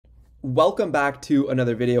Welcome back to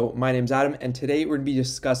another video. My name's Adam, and today we're going to be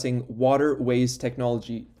discussing waterways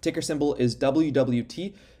technology. Ticker symbol is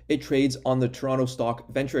WWT. It trades on the Toronto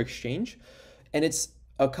Stock Venture Exchange, and it's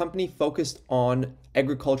a company focused on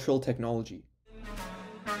agricultural technology.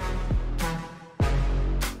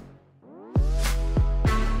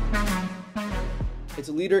 It's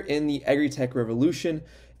a leader in the agri-tech revolution,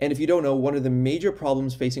 and if you don't know, one of the major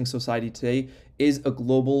problems facing society today is a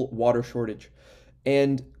global water shortage.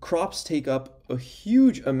 And crops take up a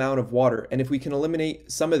huge amount of water. And if we can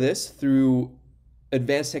eliminate some of this through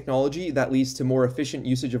advanced technology that leads to more efficient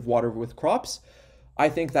usage of water with crops, I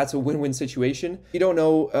think that's a win-win situation. If you don't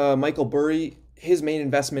know, Michael Burry, his main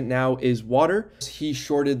investment now is water. He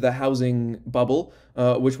shorted the housing bubble,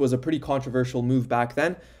 which was a pretty controversial move back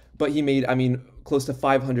then. But he made, close to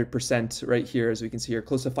 500% right here, as we can see here,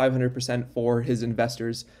 close to 500% for his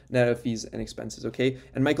investors, net of fees and expenses, okay?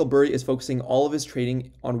 And Michael Burry is focusing all of his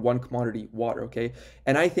trading on one commodity, water, okay?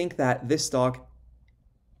 And I think that this stock,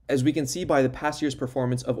 as we can see by the past year's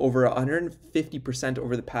performance of over 150%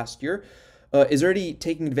 over the past year, is already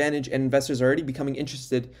taking advantage, and investors are already becoming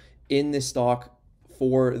interested in this stock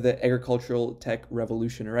for the agricultural tech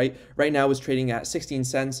revolution, right? Right now it's trading at 16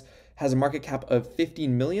 cents, has a market cap of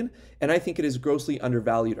 15 million, and I think it is grossly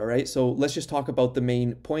undervalued, all right? So let's just talk about the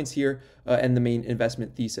main points here and the main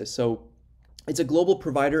investment thesis. So it's a global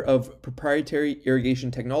provider of proprietary irrigation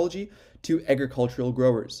technology to agricultural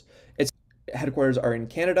growers. Its headquarters are in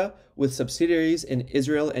Canada with subsidiaries in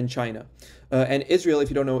Israel and China. And Israel, if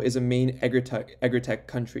you don't know, is a main agri-tech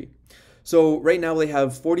country. So right now they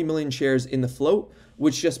have 40 million shares in the float,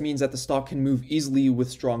 which just means that the stock can move easily with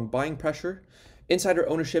strong buying pressure. Insider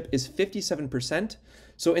ownership is 57%.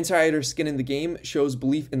 So insider skin in the game shows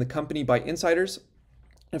belief in the company by insiders.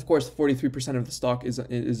 And of course, 43% of the stock is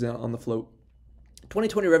on the float.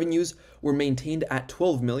 2020 revenues were maintained at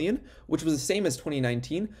 12 million, which was the same as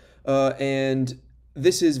 2019. And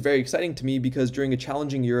this is very exciting to me because during a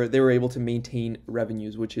challenging year, they were able to maintain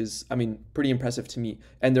revenues, which is, pretty impressive to me.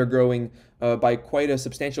 And they're growing by quite a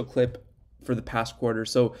substantial clip for the past quarter.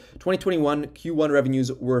 So 2021 Q1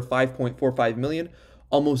 revenues were 5.45 million,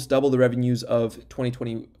 almost double the revenues of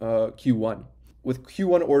 2020 Q1, with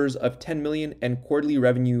Q1 orders of 10 million and quarterly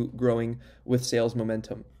revenue growing with sales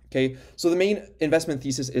momentum. Okay, so the main investment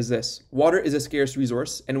thesis is this: water is a scarce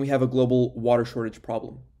resource and we have a global water shortage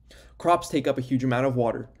problem. Crops take up a huge amount of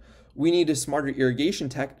water. We need a smarter irrigation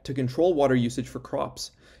tech to control water usage for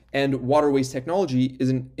crops. And Waterways Technology is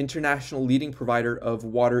an international leading provider of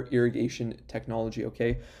water irrigation technology,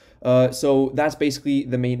 okay? So that's basically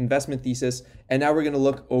the main investment thesis. And now we're going to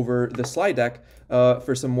look over the slide deck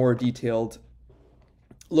for some more detailed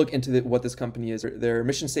look into what this company is. Their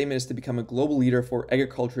mission statement is to become a global leader for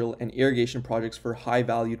agricultural and irrigation projects for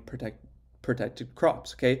high-valued protected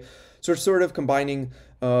crops, okay? So it's sort of combining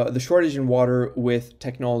the shortage in water with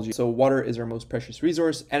technology. So water is our most precious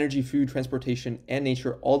resource. Energy, food, transportation, and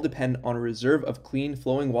nature all depend on a reserve of clean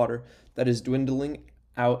flowing water that is dwindling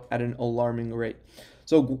out at an alarming rate.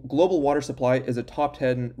 So global water supply is a top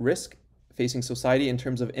 10 risk facing society in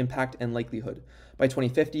terms of impact and likelihood. By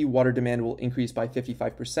 2050, water demand will increase by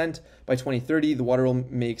 55%. By 2030, the water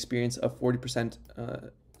may experience a 40%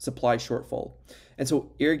 supply shortfall. And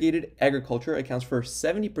so irrigated agriculture accounts for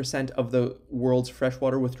 70% of the world's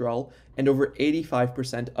freshwater withdrawal and over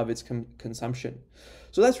 85% of its consumption.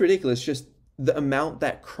 So that's ridiculous, just the amount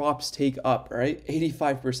that crops take up, right?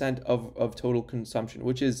 85% of total consumption,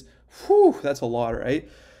 which is, that's a lot, right?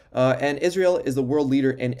 And Israel is the world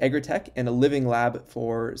leader in agri-tech and a living lab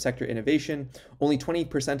for sector innovation. Only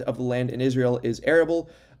 20% of the land in Israel is arable,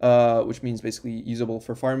 which means basically usable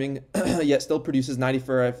for farming, yet still produces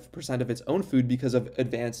 95% of its own food because of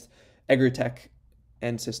advanced agri-tech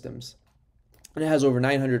and systems. And it has over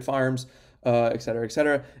 900 farms, et cetera, et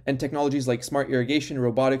cetera. And technologies like smart irrigation,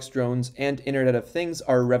 robotics, drones, and Internet of Things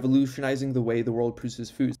are revolutionizing the way the world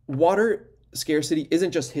produces food. Water scarcity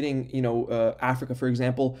isn't just hitting, Africa, for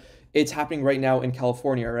example. It's happening right now in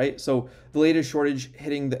California, right? So the latest shortage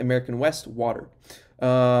hitting the American West, water.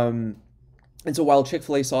 And so while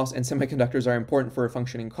Chick-fil-A sauce and semiconductors are important for a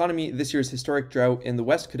functioning economy, this year's historic drought in the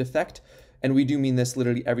West could affect, and we do mean this,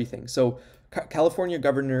 literally everything. So California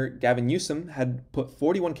Governor Gavin Newsom had put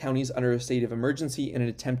 41 counties under a state of emergency in an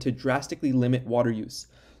attempt to drastically limit water use.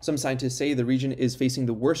 Some scientists say the region is facing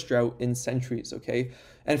the worst drought in centuries, okay?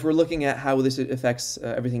 And if we're looking at how this affects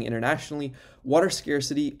everything internationally, water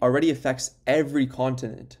scarcity already affects every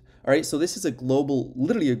continent. All right, so this is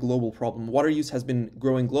literally a global problem. Water use has been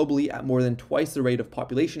growing globally at more than twice the rate of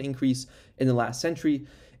population increase in the last century,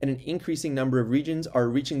 and an increasing number of regions are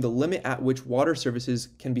reaching the limit at which water services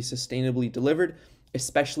can be sustainably delivered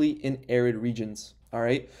especially in arid regions. All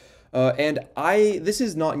right. This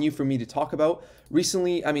is not new for me to talk about.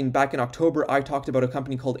 Recently, I mean, back in October, I talked about a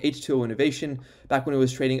company called H2O Innovation back when it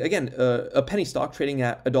was trading, again, a penny stock trading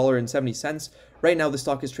at $1.70. Right now, the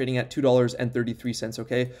stock is trading at $2.33,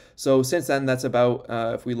 okay? So since then, that's about,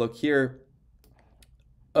 if we look here,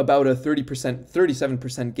 about a 30%,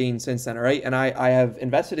 37% gain since then, all right? And I have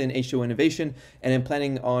invested in H2O Innovation and am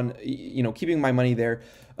planning on, keeping my money there.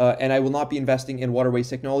 And I will not be investing in waterways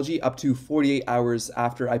technology up to 48 hours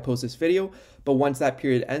after I post this video. But once that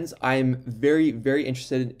period ends, I'm very, very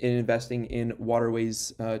interested in investing in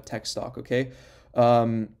waterways tech stock, okay?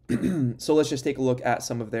 So let's just take a look at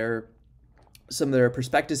some of their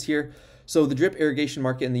prospectus here. So the drip irrigation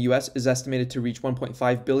market in the US is estimated to reach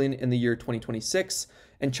 1.5 billion in the year 2026.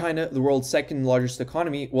 And China, the world's second largest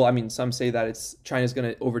economy, well, I mean, some say that China's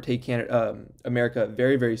going to overtake America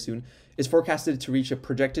very, very soon, is forecasted to reach a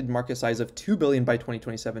projected market size of 2 billion by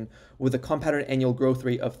 2027 with a compounded annual growth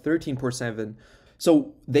rate of 13%.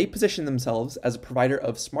 So they position themselves as a provider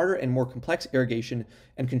of smarter and more complex irrigation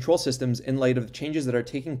and control systems in light of the changes that are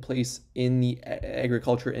taking place in the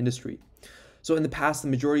agriculture industry. So in the past, the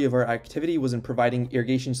majority of our activity was in providing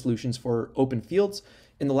irrigation solutions for open fields.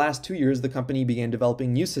 In the last 2 years, the company began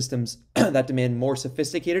developing new systems that demand more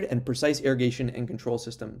sophisticated and precise irrigation and control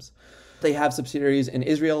systems. They have subsidiaries in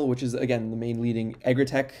Israel, which is, again, the main leading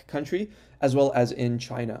agri-tech country, as well as in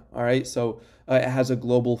China, all right? So it has a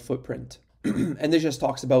global footprint. And this just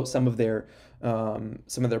talks about some of their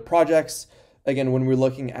projects. Again, when we're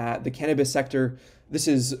looking at the cannabis sector, this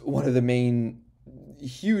is one of the main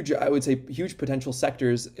huge potential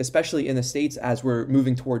sectors, especially in the States as we're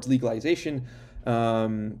moving towards legalization.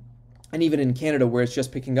 And even in Canada, where it's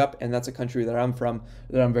just picking up, and that's a country that I'm from,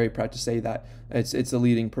 that I'm very proud to say that it's a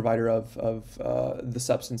leading provider of the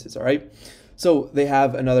substances, all right? So they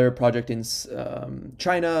have another project in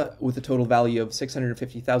China with a total value of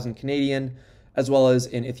 650,000 Canadian, as well as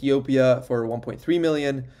in Ethiopia for 1.3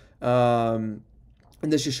 million.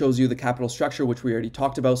 And this just shows you the capital structure, which we already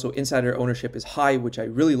talked about. So insider ownership is high, which I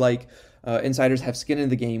really like. Insiders have skin in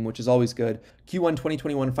the game, which is always good. Q1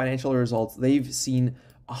 2021 financial results, they've seen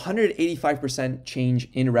 185% change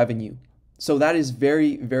in revenue. So that is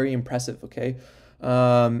very, very impressive, okay?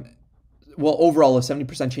 Well, overall, a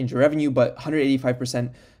 70% change in revenue, but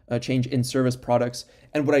 185% change in service products.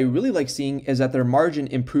 And what I really like seeing is that their margin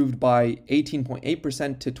improved by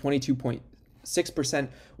 18.8% to 22.6%,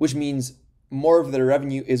 which means more of their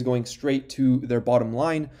revenue is going straight to their bottom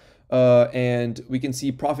line. And we can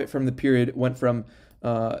see profit from the period went from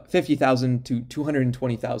 50,000 to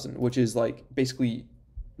 220,000, which is like basically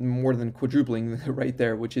more than quadrupling right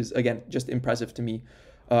there, which is, again, just impressive to me.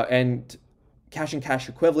 And cash and cash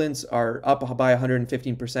equivalents are up by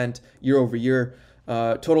 115% year over year.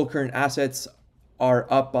 Total current assets are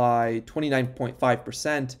up by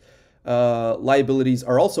 29.5%. Liabilities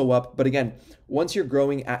are also up, but again, once you're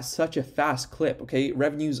growing at such a fast clip, okay,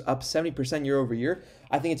 revenues up 70% year over year,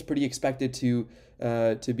 I think it's pretty expected to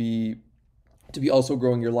be also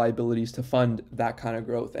growing your liabilities to fund that kind of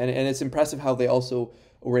growth. And it's impressive how they also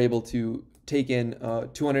were able to take in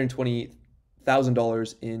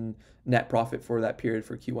 $220,000 in net profit for that period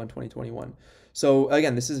for Q1 2021. So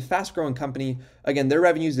again, this is a fast growing company. Again, their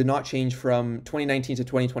revenues did not change from 2019 to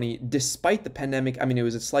 2020, despite the pandemic. I mean, it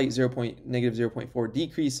was a slight negative 0.4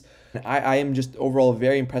 decrease. I am just overall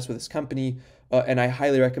very impressed with this company, and I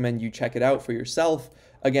highly recommend you check it out for yourself.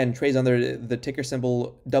 Again, trades under the ticker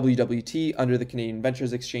symbol WWT under the Canadian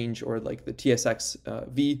Ventures Exchange, or like the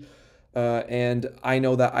TSXV. And I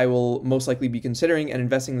know that I will most likely be considering and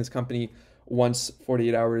investing in this company once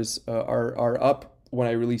 48 hours are up when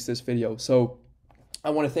I release this video. So I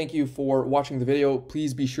want to thank you for watching the video.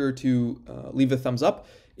 Please be sure to leave a thumbs up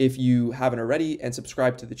if you haven't already, and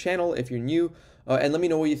subscribe to the channel if you're new. And let me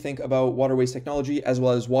know what you think about waterways technology, as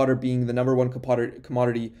well as water being the #1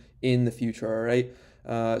 commodity in the future, all right?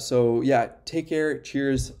 So yeah, take care,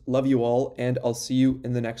 cheers, love you all, and I'll see you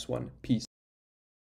in the next one. Peace.